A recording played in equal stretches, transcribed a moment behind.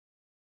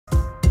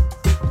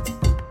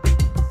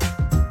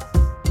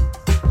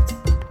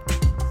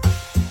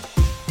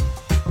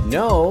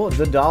No,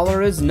 the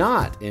dollar is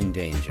not in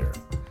danger.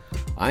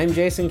 I'm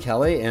Jason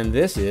Kelly, and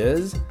this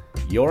is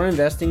Your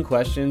Investing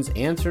Questions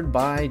Answered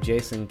by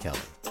Jason Kelly.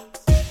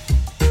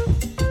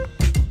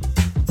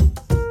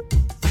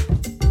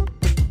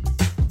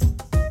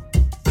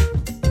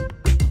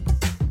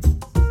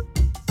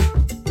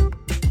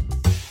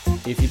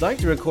 If you'd like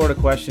to record a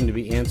question to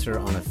be answered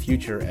on a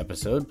future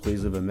episode,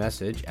 please leave a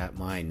message at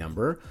my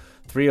number,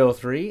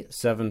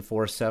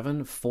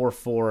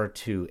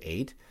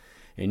 303-747-4428.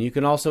 And you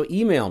can also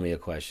email me a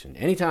question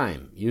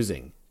anytime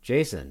using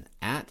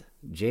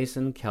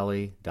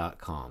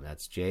jason@jasonkelly.com.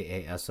 That's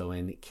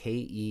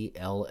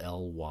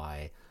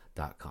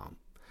JASONKELLY.com.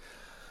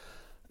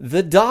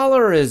 The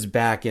dollar is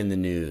back in the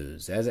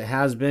news, as it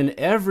has been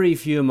every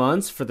few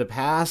months for the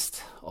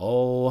past,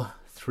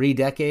 3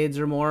 decades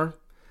or more.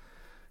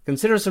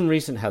 Consider some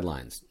recent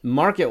headlines.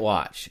 Market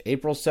Watch,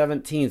 April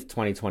 17th,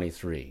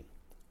 2023.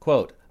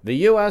 Quote, the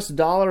U.S.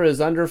 dollar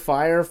is under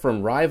fire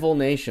from rival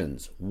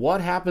nations. What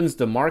happens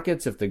to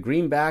markets if the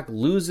greenback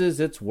loses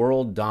its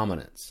world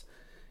dominance?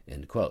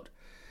 End quote.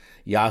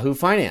 Yahoo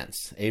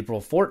Finance,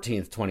 April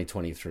 14th,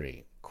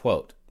 2023.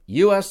 Quote,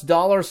 U.S.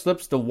 dollar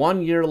slips to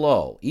one-year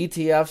low.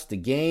 ETFs to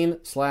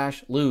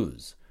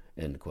gain/lose.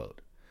 End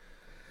quote.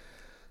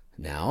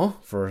 Now,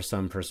 for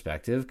some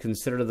perspective,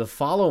 consider the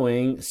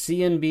following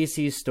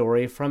CNBC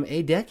story from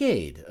a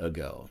decade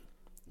ago.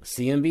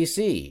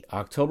 CNBC,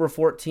 October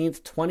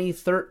 14th,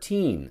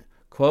 2013,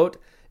 quote,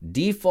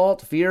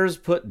 default fears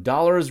put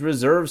dollar's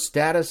reserve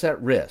status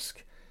at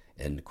risk,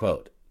 end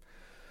quote.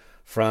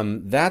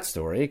 From that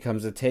story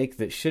comes a take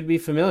that should be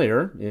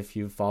familiar if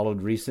you've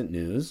followed recent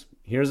news.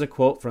 Here's a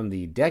quote from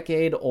the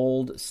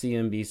decade-old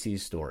CNBC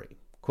story.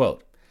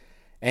 Quote,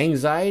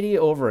 anxiety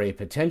over a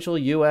potential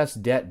U.S.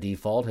 debt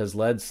default has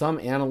led some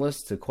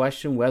analysts to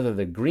question whether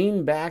the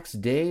greenback's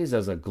days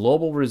as a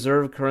global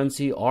reserve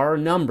currency are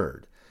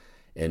numbered.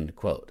 End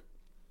quote.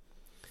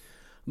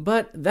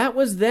 But that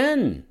was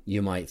then,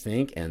 you might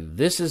think, and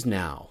this is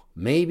now.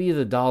 Maybe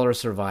the dollar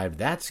survived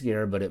that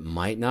scare, but it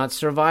might not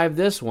survive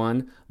this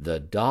one. The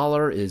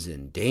dollar is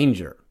in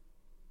danger.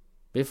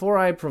 Before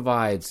I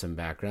provide some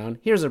background,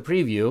 here's a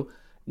preview.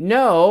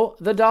 No,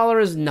 the dollar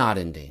is not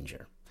in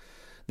danger.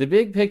 The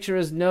big picture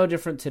is no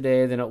different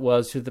today than it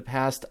was through the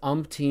past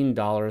umpteen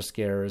dollar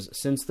scares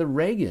since the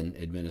Reagan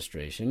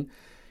administration.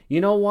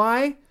 You know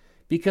why?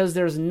 Because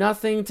there's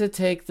nothing to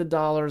take the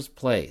dollar's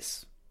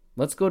place.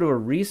 Let's go to a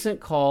recent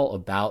call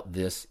about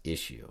this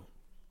issue.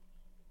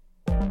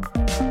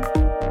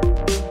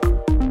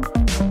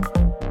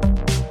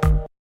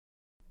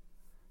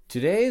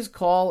 Today's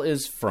call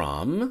is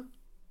from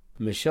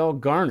Michelle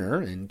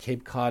Garner in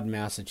Cape Cod,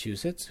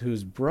 Massachusetts,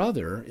 whose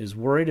brother is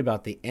worried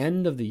about the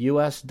end of the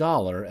U.S.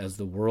 dollar as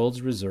the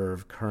world's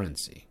reserve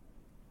currency.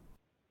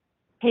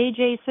 Hey,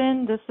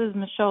 Jason. This is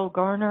Michelle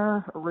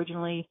Garner,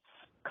 originally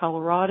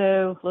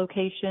Colorado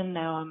location.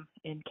 Now I'm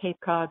in Cape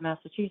Cod,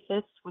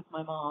 Massachusetts with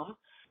my mom.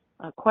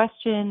 A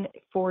question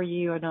for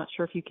you. I'm not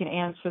sure if you can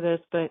answer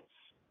this, but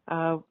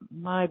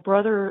my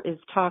brother is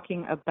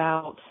talking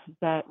about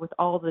that with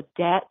all the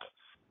debt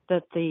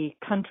that the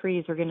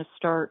countries are going to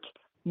start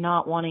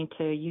not wanting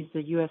to use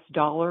the U.S.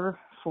 dollar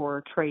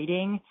for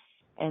trading,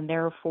 and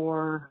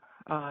therefore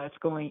it's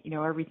going,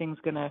 everything's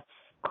going to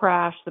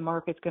crash, the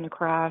market's going to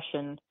crash,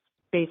 and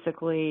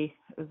basically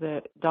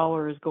the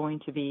dollar is going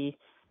to be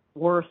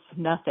worth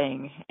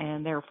nothing,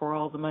 and therefore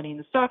all the money in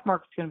the stock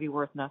market's going to be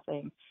worth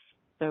nothing.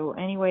 So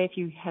anyway, if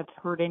you have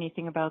heard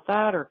anything about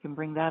that or can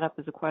bring that up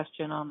as a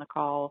question on the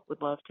call,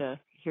 would love to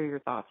hear your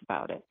thoughts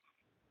about it.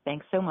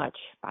 Thanks so much.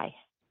 Bye.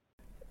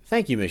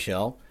 Thank you,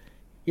 Michelle.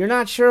 You're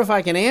not sure if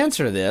I can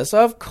answer this.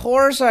 Of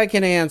course I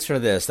can answer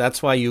this.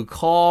 That's why you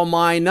call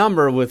my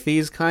number with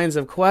these kinds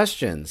of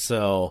questions.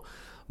 So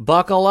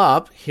buckle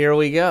up. Here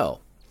we go.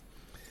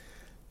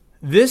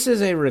 This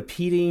is a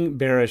repeating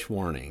bearish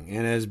warning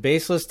and as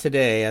baseless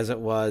today as it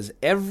was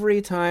every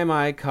time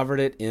I covered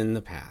it in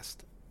the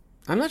past.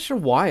 I'm not sure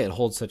why it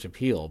holds such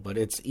appeal, but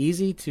it's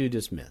easy to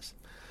dismiss.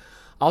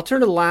 I'll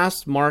turn to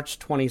last March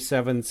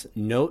 27th's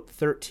Note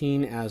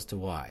 13 as to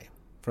why.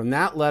 From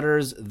that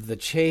letter's The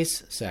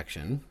Chase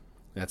section,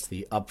 that's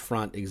the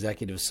upfront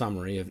executive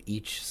summary of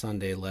each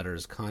Sunday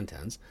letter's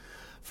contents,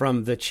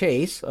 from The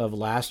Chase of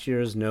last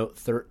year's Note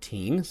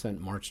 13,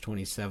 sent March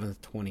 27th,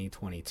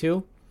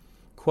 2022,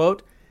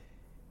 quote,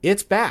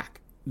 it's back.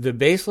 The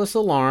baseless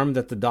alarm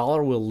that the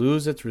dollar will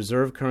lose its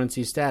reserve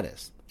currency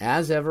status.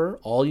 As ever,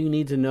 all you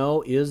need to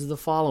know is the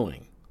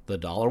following. The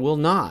dollar will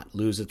not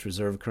lose its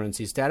reserve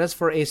currency status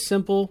for a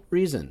simple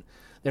reason.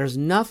 There's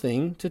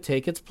nothing to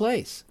take its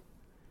place.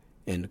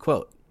 End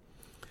quote.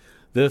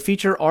 The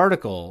feature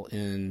article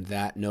in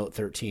that Note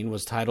 13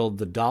 was titled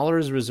The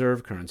Dollar's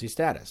Reserve Currency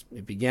Status.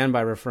 It began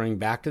by referring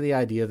back to the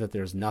idea that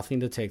there's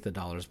nothing to take the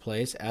dollar's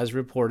place, as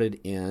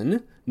reported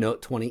in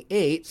Note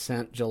 28,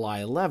 sent July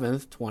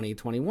 11th,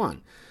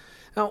 2021.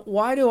 Now,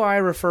 why do I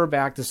refer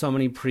back to so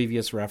many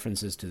previous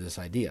references to this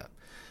idea?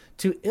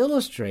 To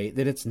illustrate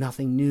that it's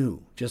nothing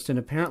new, just an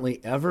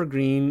apparently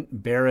evergreen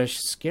bearish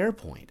scare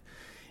point.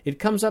 It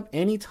comes up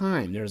any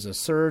time there's a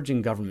surge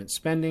in government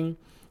spending,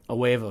 a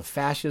wave of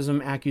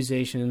fascism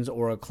accusations,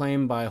 or a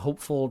claim by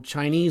hopeful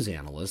Chinese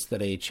analysts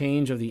that a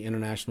change of the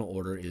international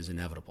order is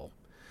inevitable.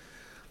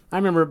 I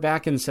remember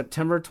back in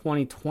September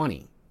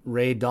 2020,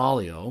 Ray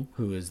Dalio,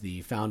 who is the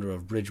founder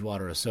of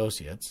Bridgewater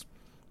Associates,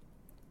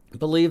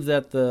 believed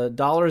that the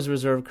dollar's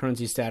reserve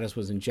currency status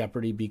was in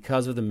jeopardy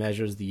because of the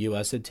measures the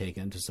U.S. had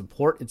taken to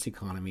support its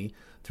economy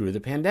through the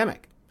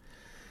pandemic.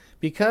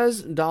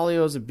 Because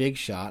Dalio is a big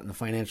shot in the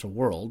financial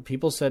world,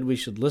 people said we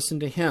should listen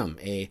to him,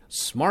 a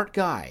smart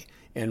guy,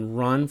 and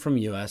run from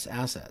U.S.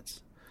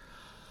 assets.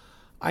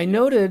 I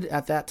noted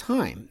at that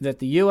time that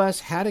the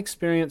U.S. had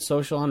experienced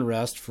social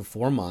unrest for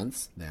 4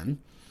 months then,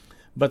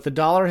 but the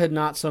dollar had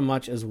not so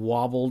much as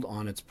wobbled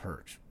on its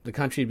perch. The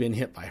country had been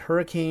hit by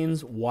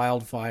hurricanes,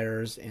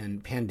 wildfires,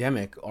 and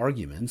pandemic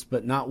arguments,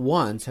 but not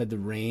once had the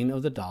reign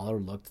of the dollar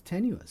looked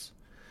tenuous.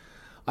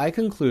 I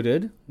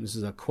concluded, this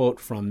is a quote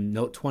from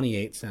Note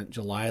 28 sent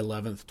July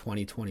 11th,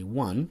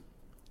 2021,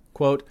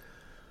 quote,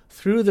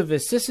 "Through the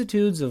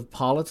vicissitudes of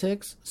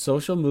politics,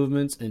 social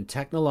movements, and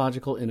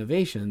technological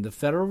innovation, the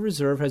Federal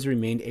Reserve has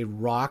remained a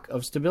rock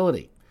of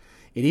stability.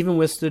 It even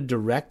withstood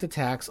direct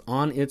attacks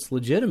on its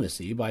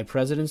legitimacy by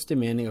presidents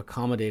demanding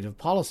accommodative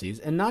policies,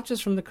 and not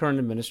just from the current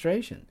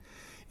administration.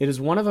 It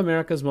is one of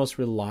America's most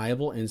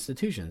reliable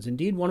institutions,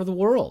 indeed one of the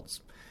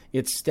world's.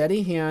 Its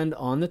steady hand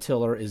on the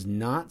tiller is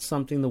not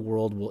something the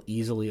world will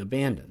easily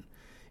abandon."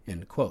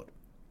 End quote.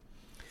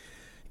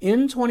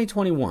 In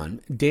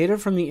 2021, data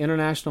from the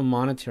International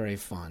Monetary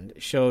Fund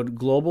showed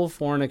global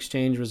foreign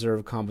exchange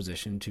reserve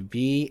composition to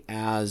be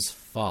as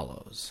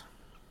follows.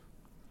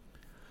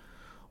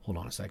 Hold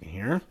on a second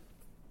here.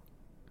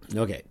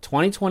 Okay,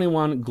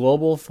 2021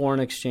 global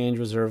foreign exchange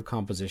reserve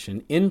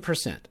composition in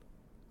percent.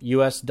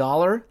 US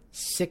dollar,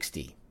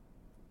 60.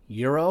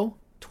 Euro,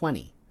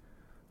 20.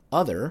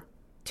 Other,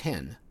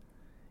 10.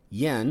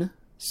 Yen,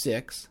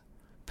 6.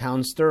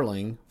 Pound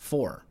sterling,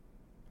 4.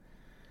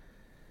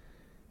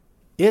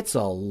 It's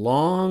a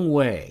long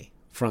way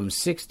from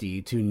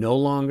 60 to no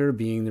longer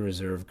being the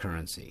reserve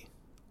currency.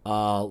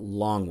 A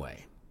long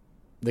way.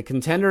 The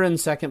contender in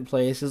second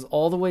place is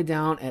all the way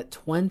down at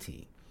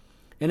 20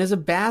 and is a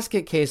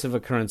basket case of a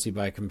currency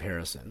by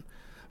comparison.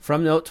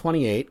 From Note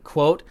 28,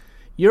 quote,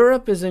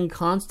 "Europe is in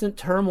constant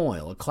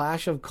turmoil, a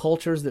clash of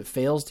cultures that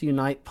fails to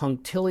unite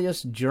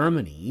punctilious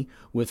Germany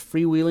with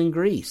freewheeling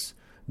Greece.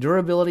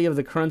 Durability of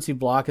the currency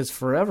bloc is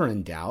forever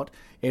in doubt,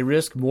 a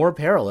risk more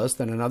perilous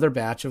than another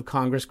batch of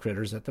Congress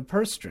critters at the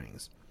purse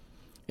strings."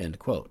 End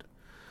quote.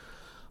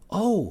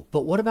 Oh,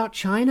 but what about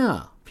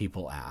China?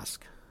 People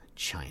ask.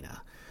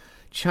 China.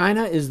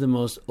 China is the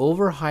most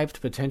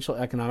overhyped potential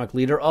economic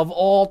leader of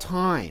all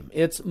time.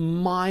 It's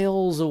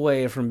miles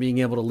away from being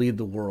able to lead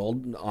the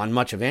world on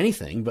much of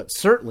anything, but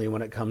certainly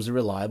when it comes to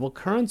reliable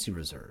currency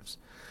reserves.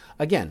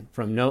 Again,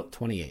 from Note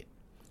 28,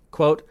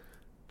 quote,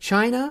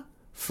 "China,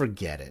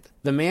 forget it.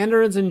 The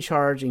mandarins in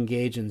charge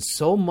engage in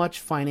so much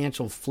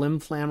financial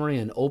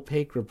flimflammery and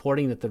opaque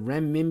reporting that the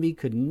renminbi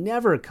could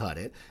never cut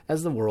it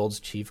as the world's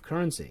chief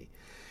currency.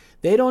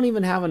 They don't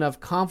even have enough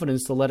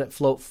confidence to let it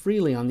float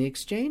freely on the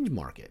exchange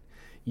market.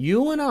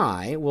 You and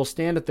I will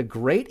stand at the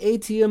great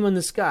ATM in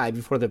the sky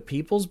before the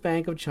People's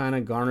Bank of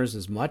China garners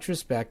as much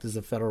respect as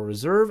the Federal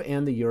Reserve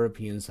and the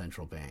European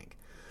Central Bank.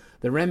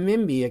 The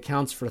renminbi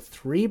accounts for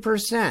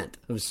 3%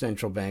 of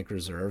central bank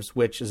reserves,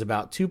 which is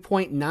about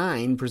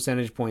 2.9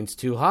 percentage points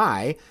too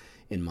high,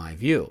 in my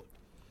view."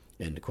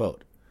 End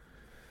quote.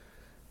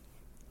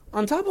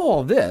 On top of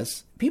all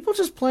this, people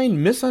just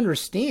plain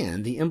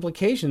misunderstand the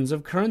implications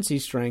of currency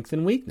strength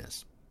and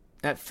weakness.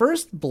 At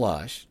first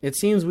blush, it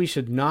seems we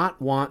should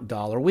not want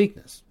dollar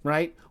weakness,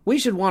 right? We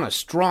should want a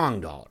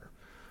strong dollar.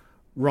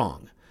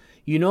 Wrong.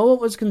 You know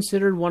what was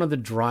considered one of the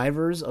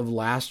drivers of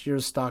last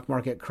year's stock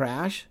market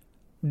crash?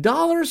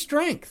 Dollar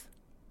strength.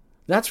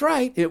 That's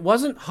right. It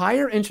wasn't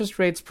higher interest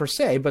rates per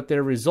se, but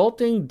their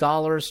resulting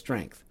dollar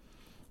strength.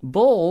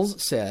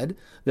 Bulls said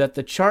that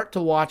the chart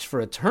to watch for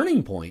a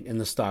turning point in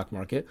the stock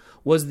market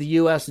was the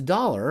U.S.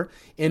 dollar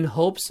in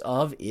hopes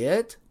of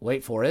it,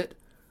 wait for it,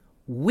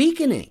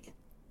 weakening.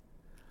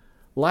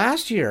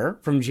 Last year,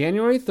 from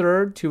January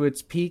 3rd to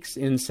its peaks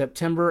in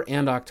September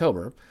and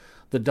October,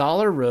 the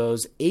dollar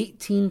rose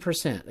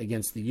 18%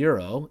 against the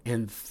euro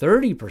and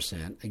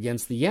 30%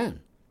 against the yen.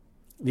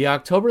 The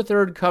October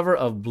 3rd cover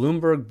of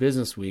Bloomberg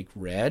Businessweek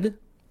read,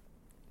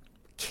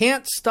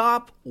 "Can't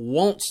stop,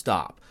 won't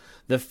stop.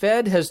 The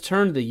Fed has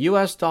turned the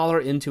U.S. dollar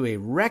into a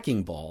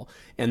wrecking ball,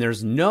 and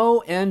there's no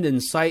end in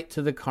sight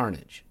to the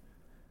carnage."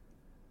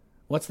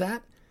 What's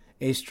that?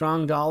 A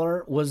strong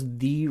dollar was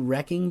the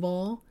wrecking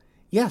ball?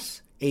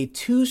 Yes, a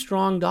too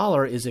strong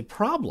dollar is a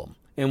problem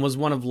and was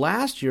one of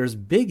last year's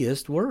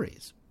biggest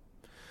worries.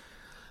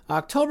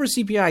 October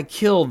CPI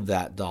killed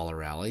that dollar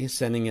rally,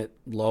 sending it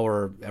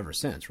lower ever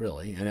since,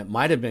 really, and it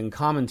might have been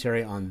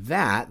commentary on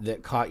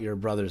that caught your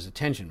brother's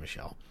attention,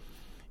 Michelle.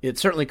 It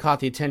certainly caught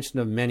the attention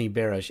of many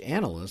bearish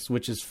analysts,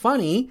 which is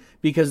funny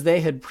because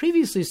they had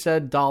previously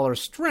said dollar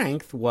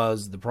strength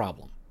was the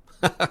problem.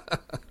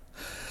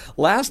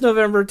 Last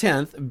November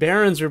 10th,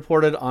 Barron's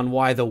reported on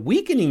why the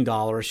weakening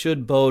dollar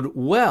should bode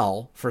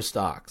well for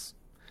stocks.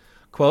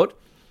 Quote,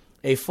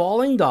 a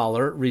falling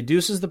dollar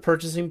reduces the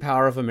purchasing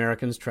power of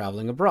Americans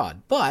traveling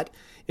abroad, but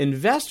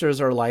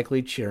investors are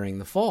likely cheering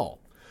the fall.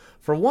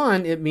 For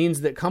one, it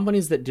means that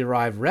companies that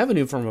derive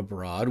revenue from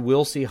abroad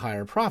will see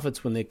higher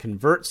profits when they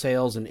convert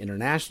sales in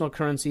international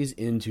currencies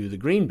into the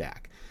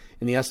greenback.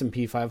 In the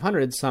S&P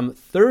 500, some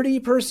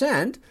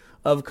 30%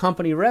 of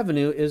company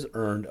revenue is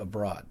earned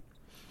abroad.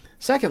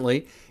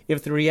 Secondly,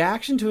 if the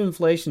reaction to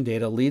inflation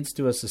data leads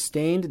to a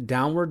sustained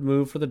downward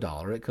move for the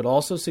dollar, it could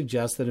also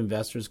suggest that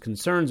investors'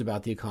 concerns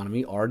about the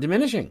economy are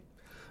diminishing.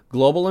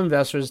 Global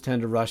investors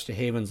tend to rush to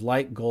havens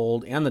like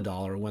gold and the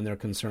dollar when their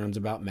concerns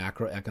about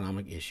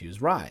macroeconomic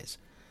issues rise.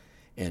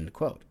 End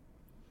quote.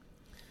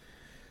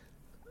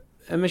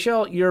 And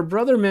Michelle, your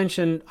brother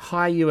mentioned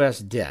high U.S.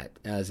 debt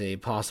as a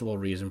possible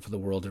reason for the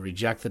world to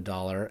reject the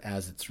dollar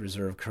as its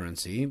reserve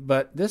currency,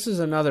 but this is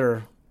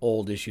another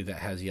old issue that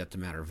has yet to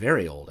matter.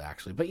 Very old,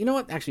 actually. But you know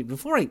what? Actually,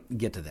 before I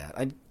get to that,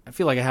 I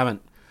feel like I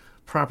haven't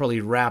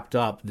properly wrapped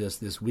up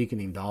this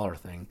weakening dollar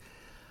thing.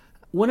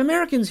 When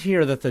Americans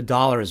hear that the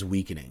dollar is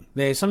weakening,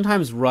 they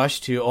sometimes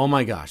rush to, oh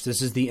my gosh,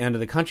 this is the end of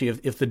the country.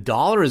 If the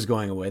dollar is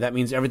going away, that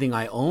means everything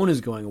I own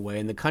is going away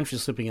and the country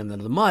is slipping into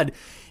the mud.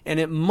 And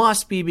it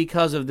must be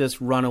because of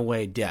this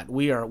runaway debt.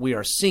 We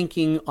are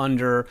sinking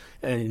under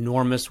an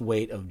enormous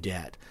weight of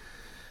debt.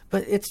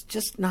 But it's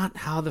just not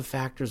how the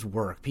factors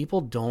work.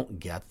 People don't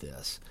get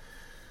this.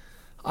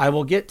 I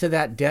will get to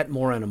that debt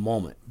more in a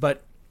moment.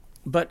 But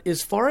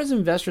as far as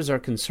investors are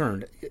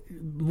concerned,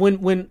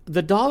 when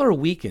the dollar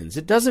weakens,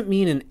 it doesn't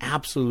mean in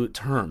absolute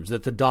terms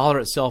that the dollar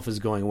itself is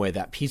going away.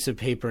 That piece of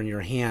paper in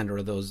your hand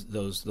or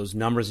those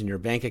numbers in your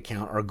bank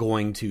account are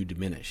going to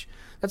diminish.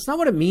 That's not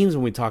what it means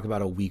when we talk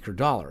about a weaker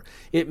dollar.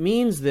 It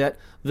means that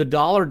the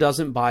dollar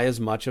doesn't buy as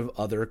much of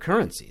other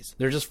currencies.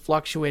 They're just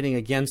fluctuating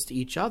against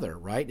each other,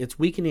 right? It's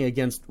weakening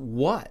against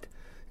what?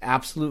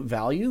 Absolute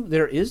value?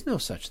 There is no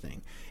such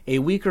thing. A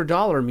weaker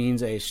dollar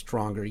means a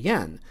stronger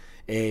yen.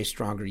 A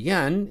stronger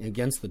yen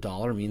against the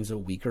dollar means a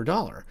weaker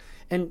dollar.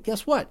 And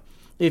guess what?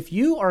 If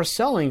you are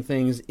selling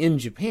things in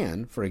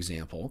Japan, for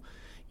example,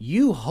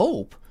 you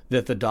hope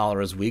that the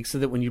dollar is weak so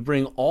that when you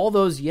bring all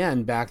those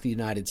yen back to the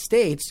United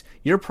States,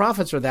 your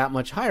profits are that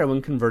much higher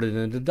when converted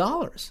into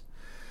dollars.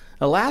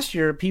 Now, last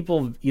year,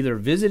 people either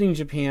visiting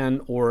Japan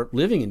or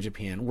living in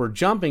Japan were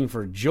jumping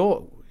for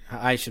joy.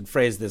 I should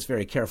phrase this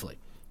very carefully.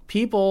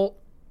 People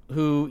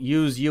who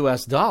use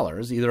U.S.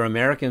 dollars, either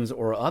Americans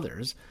or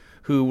others,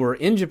 who were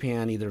in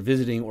Japan, either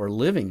visiting or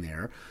living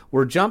there,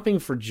 were jumping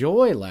for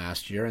joy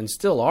last year and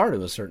still are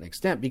to a certain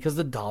extent because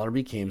the dollar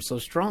became so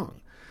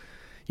strong.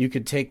 You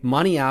could take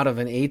money out of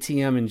an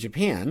ATM in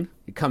Japan.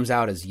 It comes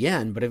out as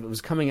yen, but if it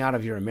was coming out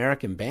of your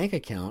American bank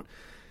account,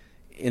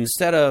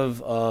 instead of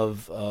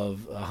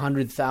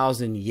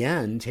 100,000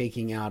 yen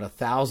taking out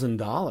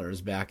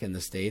 $1,000 back in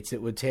the States,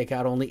 it would take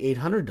out only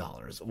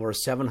 $800 or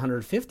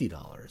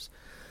 $750.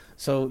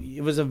 So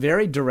it was a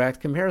very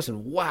direct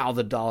comparison. Wow,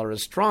 the dollar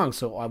is strong.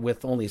 So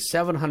with only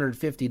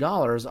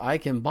 $750, I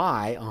can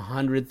buy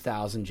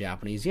 100,000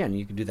 Japanese yen.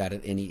 You can do that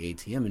at any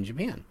ATM in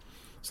Japan.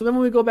 So then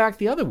when we go back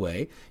the other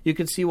way, you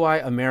can see why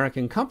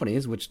American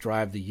companies, which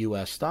drive the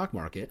U.S. stock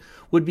market,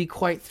 would be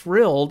quite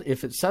thrilled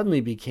if it suddenly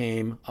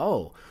became,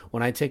 oh,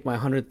 when I take my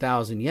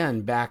 100,000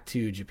 yen back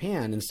to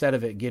Japan, instead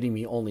of it getting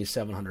me only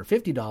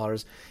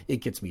 $750, it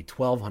gets me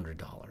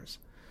 $1,200.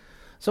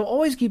 So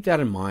always keep that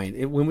in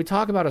mind. When we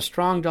talk about a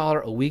strong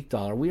dollar, a weak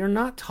dollar, we are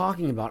not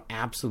talking about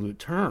absolute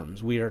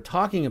terms. We are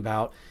talking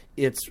about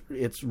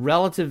its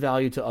relative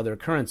value to other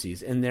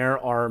currencies. And there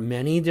are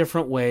many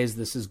different ways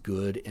this is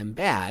good and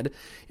bad.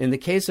 In the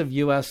case of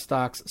U.S.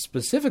 stocks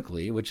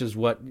specifically, which is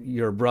what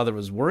your brother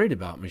was worried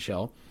about,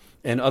 Michelle,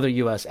 and other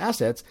U.S.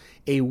 assets,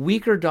 a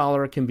weaker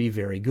dollar can be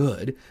very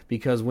good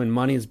because when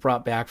money is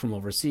brought back from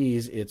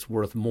overseas, it's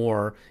worth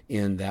more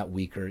in that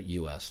weaker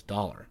U.S.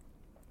 dollar.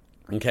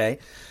 Okay.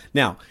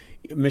 Now,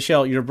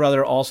 Michelle, your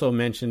brother also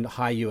mentioned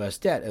high U.S.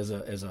 debt as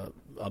a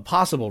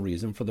possible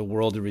reason for the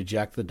world to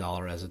reject the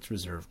dollar as its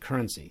reserve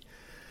currency.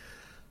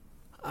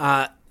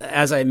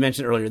 As I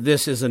mentioned earlier,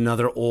 this is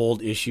another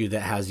old issue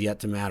that has yet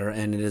to matter,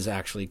 and it is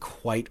actually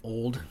quite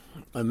old.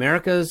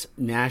 America's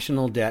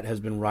national debt has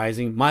been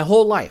rising my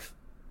whole life,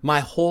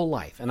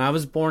 and I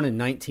was born in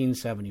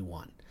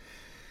 1971.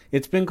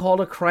 It's been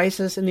called a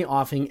crisis in the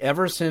offing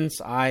ever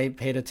since I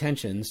paid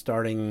attention,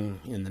 starting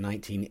in the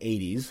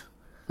 1980s.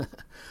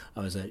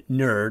 I was a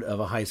nerd of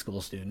a high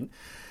school student.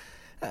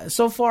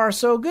 So far,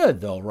 so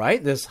good, though,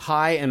 right? This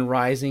high and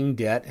rising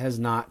debt has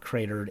not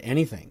cratered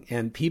anything.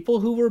 And people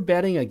who were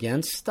betting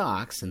against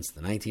stocks since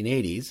the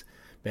 1980s,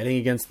 betting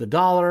against the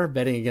dollar,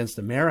 betting against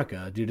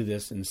America due to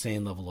this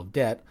insane level of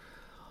debt,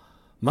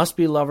 must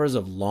be lovers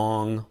of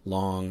long,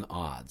 long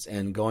odds.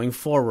 And going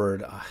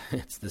forward,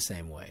 it's the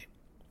same way.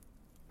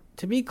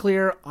 To be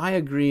clear, I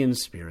agree in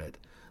spirit.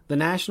 The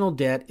national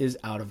debt is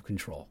out of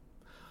control.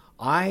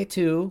 I,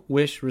 too,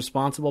 wish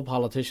responsible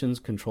politicians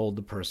controlled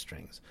the purse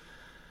strings.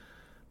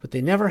 But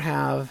they never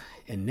have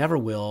and never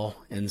will,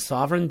 and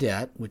sovereign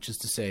debt, which is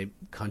to say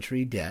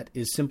country debt,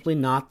 is simply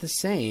not the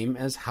same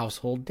as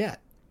household debt.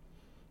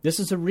 This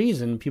is the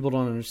reason people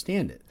don't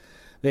understand it.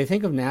 They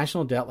think of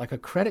national debt like a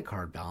credit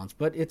card balance,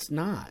 but it's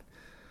not.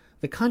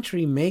 The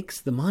country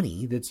makes the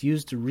money that's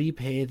used to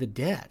repay the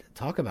debt.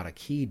 Talk about a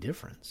key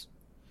difference.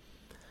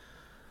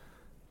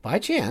 By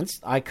chance,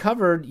 I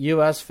covered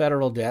U.S.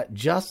 federal debt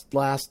just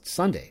last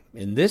Sunday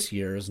in this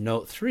year's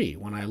Note 3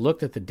 when I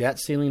looked at the debt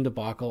ceiling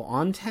debacle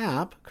on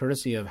tap,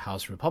 courtesy of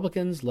House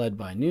Republicans led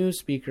by new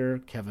Speaker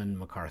Kevin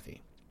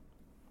McCarthy.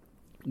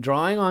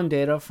 Drawing on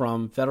data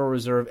from Federal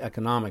Reserve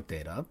Economic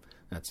Data,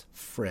 that's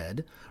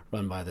FRED,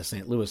 run by the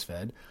St. Louis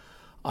Fed,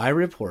 I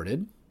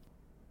reported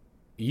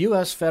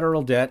U.S.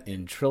 federal debt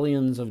in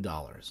trillions of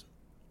dollars.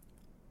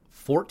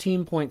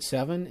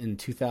 14.7 in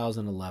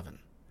 2011.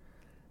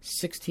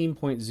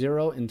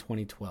 16.0 in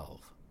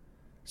 2012,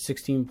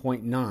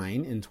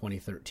 16.9 in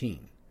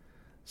 2013,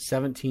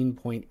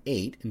 17.8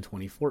 in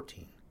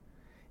 2014,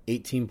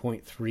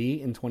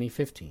 18.3 in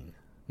 2015,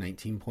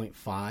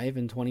 19.5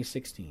 in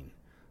 2016,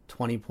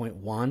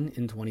 20.1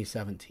 in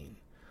 2017,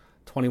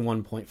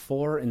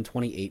 21.4 in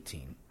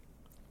 2018,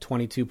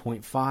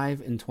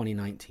 22.5 in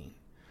 2019,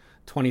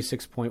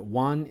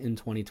 26.1 in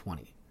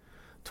 2020,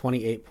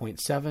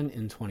 28.7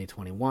 in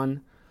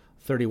 2021,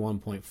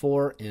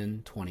 31.4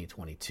 in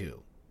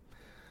 2022.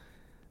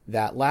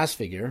 That last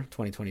figure,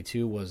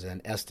 2022, was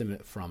an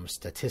estimate from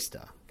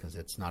Statista because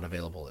it's not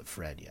available at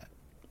FRED yet.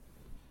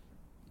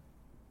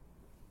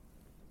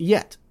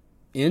 Yet,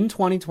 in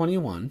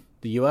 2021,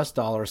 the US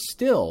dollar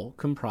still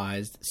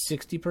comprised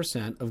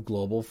 60% of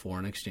global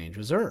foreign exchange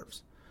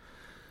reserves.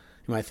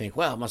 You might think,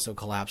 well, it must have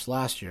collapsed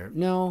last year.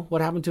 No,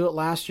 what happened to it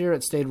last year?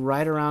 It stayed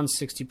right around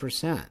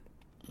 60%.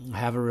 I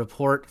have a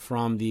report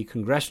from the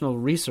Congressional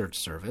Research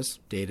Service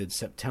dated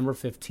September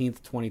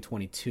 15th,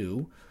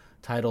 2022,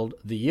 titled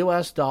The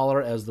U.S.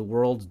 Dollar as the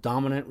World's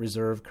Dominant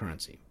Reserve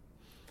Currency.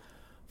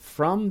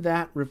 From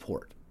that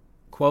report,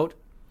 quote,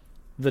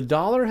 the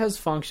dollar has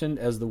functioned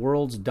as the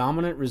world's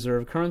dominant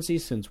reserve currency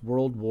since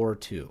World War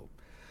II.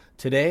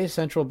 Today,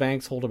 central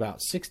banks hold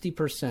about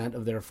 60%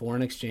 of their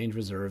foreign exchange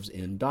reserves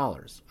in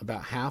dollars.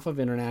 About half of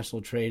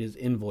international trade is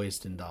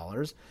invoiced in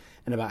dollars,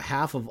 and about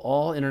half of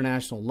all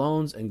international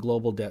loans and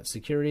global debt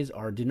securities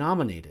are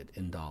denominated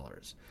in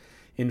dollars.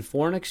 In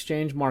foreign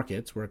exchange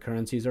markets where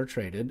currencies are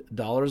traded,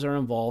 dollars are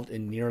involved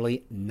in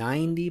nearly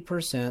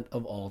 90%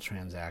 of all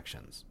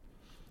transactions.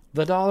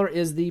 The dollar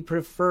is the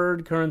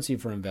preferred currency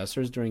for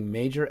investors during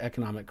major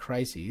economic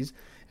crises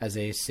as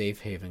a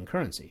safe haven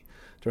currency.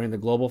 During the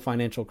global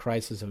financial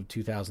crisis of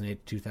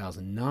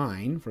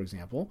 2008-2009, for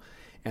example,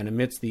 and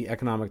amidst the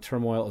economic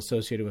turmoil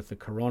associated with the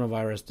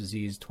coronavirus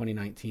disease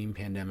 2019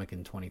 pandemic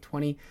in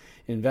 2020,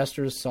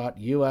 investors sought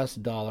U.S.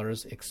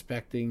 dollars,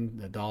 expecting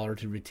the dollar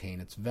to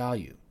retain its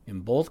value. In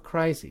both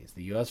crises,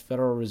 the U.S.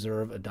 Federal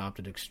Reserve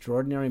adopted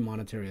extraordinary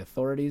monetary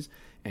authorities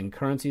and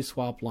currency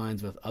swap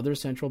lines with other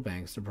central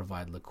banks to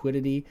provide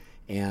liquidity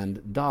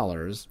and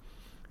dollars,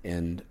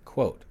 end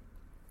quote.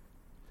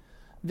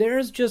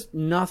 There's just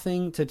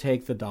nothing to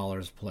take the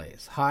dollar's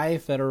place, high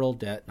federal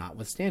debt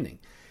notwithstanding.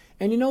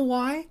 And you know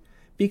why?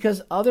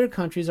 Because other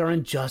countries are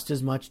in just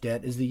as much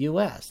debt as the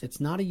U.S. It's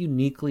not a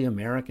uniquely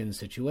American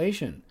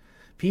situation.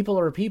 People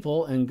are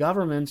people, and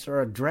governments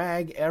are a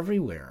drag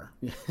everywhere.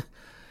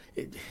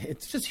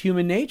 It's just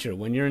human nature.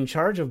 When you're in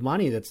charge of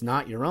money that's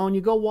not your own,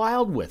 you go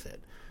wild with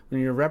it. When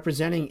you're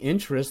representing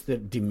interests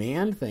that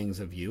demand things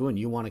of you and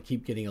you want to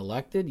keep getting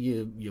elected,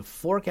 you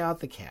fork out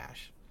the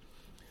cash.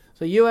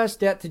 So U.S.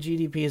 debt to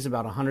GDP is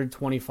about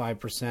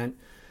 125%.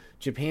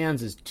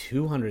 Japan's is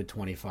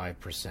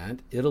 225%.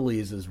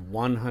 Italy's is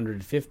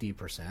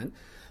 150%.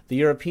 The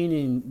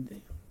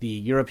European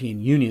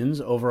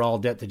Union's overall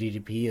debt to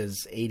GDP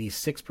is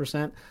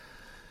 86%.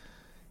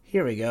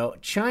 Here we go.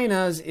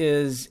 China's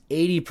is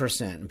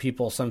 80%, and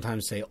people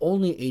sometimes say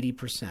only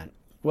 80%.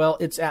 Well,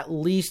 it's at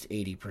least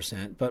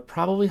 80%, but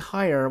probably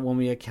higher when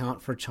we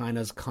account for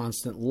China's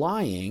constant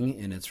lying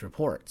in its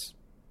reports.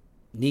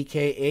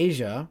 Nikkei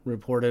Asia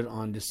reported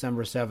on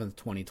December 7th,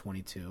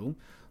 2022,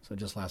 so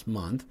just last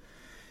month,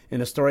 in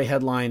a story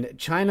headlined,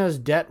 China's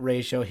debt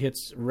ratio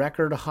hits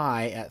record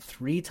high at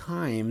 3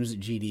 times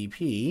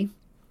GDP,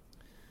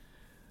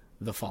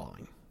 the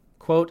following.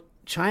 Quote,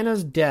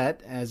 China's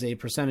debt as a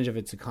percentage of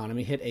its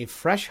economy hit a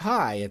fresh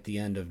high at the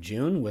end of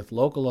June, with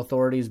local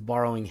authorities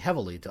borrowing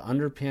heavily to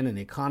underpin an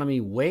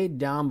economy weighed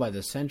down by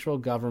the central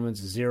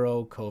government's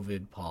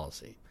zero-COVID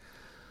policy.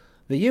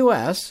 The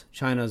U.S.,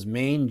 China's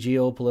main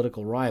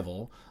geopolitical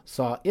rival,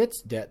 saw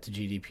its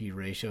debt-to-GDP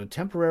ratio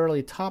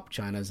temporarily top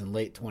China's in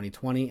late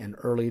 2020 and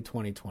early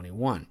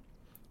 2021.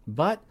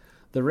 But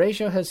the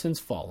ratio has since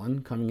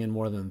fallen, coming in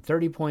more than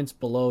 30 points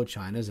below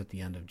China's at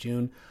the end of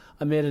June,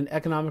 amid an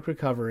economic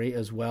recovery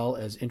as well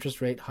as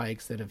interest rate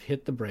hikes that have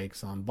hit the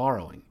brakes on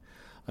borrowing.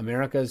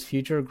 America's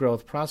future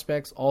growth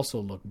prospects also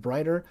look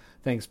brighter,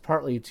 thanks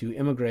partly to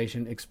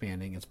immigration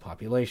expanding its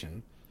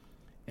population.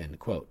 End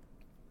quote.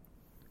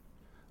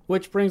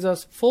 Which brings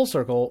us full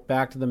circle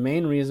back to the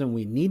main reason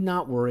we need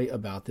not worry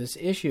about this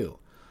issue.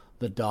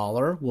 The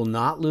dollar will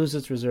not lose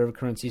its reserve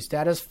currency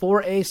status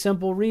for a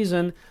simple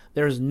reason: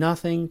 there's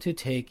nothing to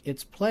take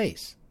its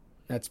place.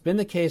 That's been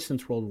the case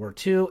since World War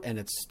II, and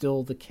it's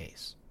still the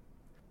case.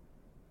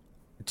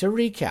 To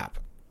recap,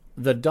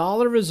 the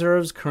dollar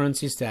reserve's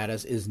currency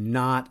status is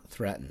not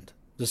threatened.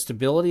 The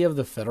stability of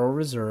the Federal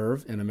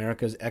Reserve and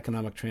America's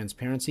economic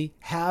transparency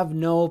have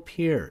no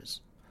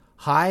peers.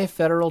 High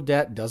federal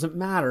debt doesn't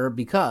matter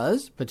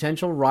because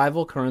potential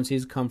rival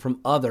currencies come from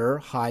other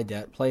high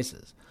debt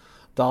places.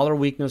 Dollar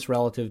weakness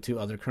relative to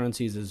other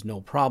currencies is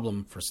no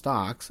problem for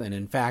stocks, and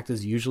in fact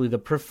is usually the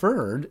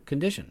preferred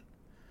condition.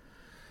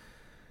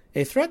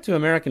 A threat to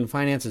American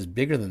finances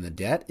bigger than the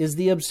debt is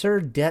the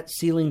absurd debt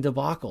ceiling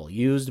debacle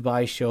used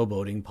by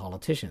showboating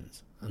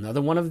politicians.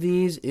 Another one of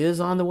these is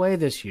on the way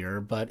this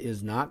year, but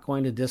is not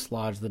going to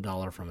dislodge the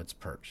dollar from its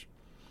perch.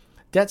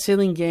 Debt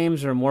ceiling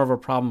games are more of a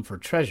problem for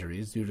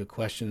treasuries due to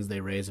questions they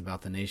raise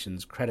about the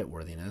nation's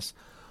creditworthiness.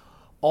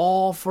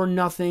 All for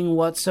nothing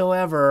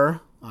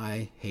whatsoever,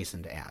 I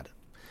hasten to add.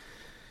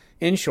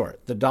 In short,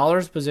 the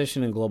dollar's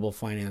position in global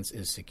finance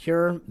is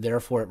secure,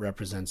 therefore it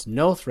represents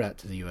no threat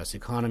to the U.S.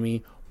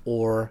 economy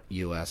or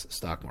U.S.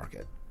 stock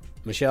market.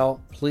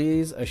 Michelle,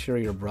 please assure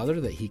your brother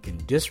that he can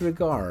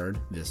disregard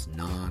this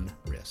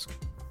non-risk.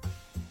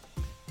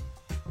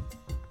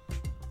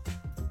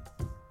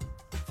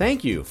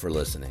 Thank you for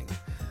listening.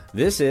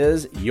 This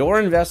is Your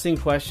Investing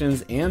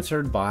Questions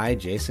answered by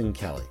Jason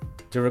Kelly.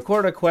 To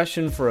record a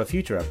question for a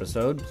future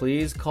episode,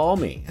 please call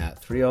me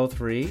at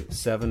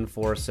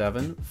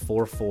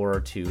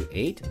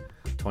 303-747-4428,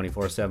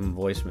 24/7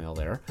 voicemail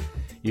there.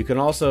 You can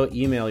also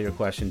email your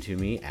question to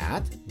me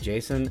at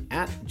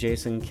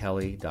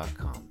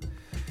jason@jasonkelly.com.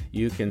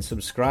 You can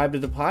subscribe to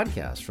the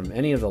podcast from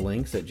any of the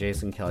links at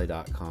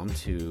jasonkelly.com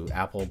to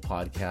Apple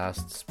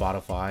Podcasts,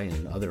 Spotify,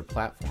 and other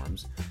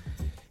platforms.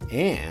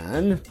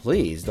 And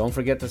please don't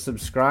forget to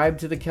subscribe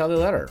to the Kelly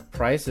Letter.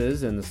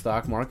 Prices in the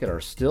stock market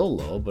are still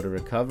low, but a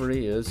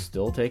recovery is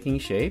still taking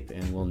shape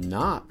and will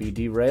not be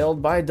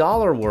derailed by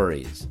dollar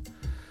worries.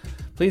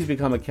 Please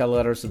become a Kelly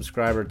Letter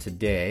subscriber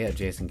today at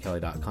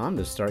jasonkelly.com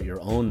to start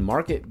your own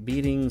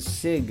market-beating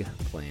SIG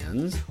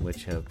plans,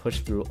 which have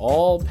pushed through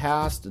all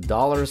past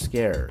dollar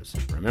scares.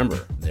 Remember,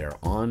 they're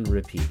on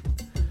repeat.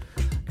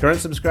 Current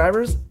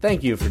subscribers,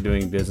 thank you for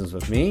doing business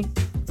with me.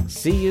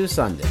 See you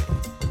Sunday.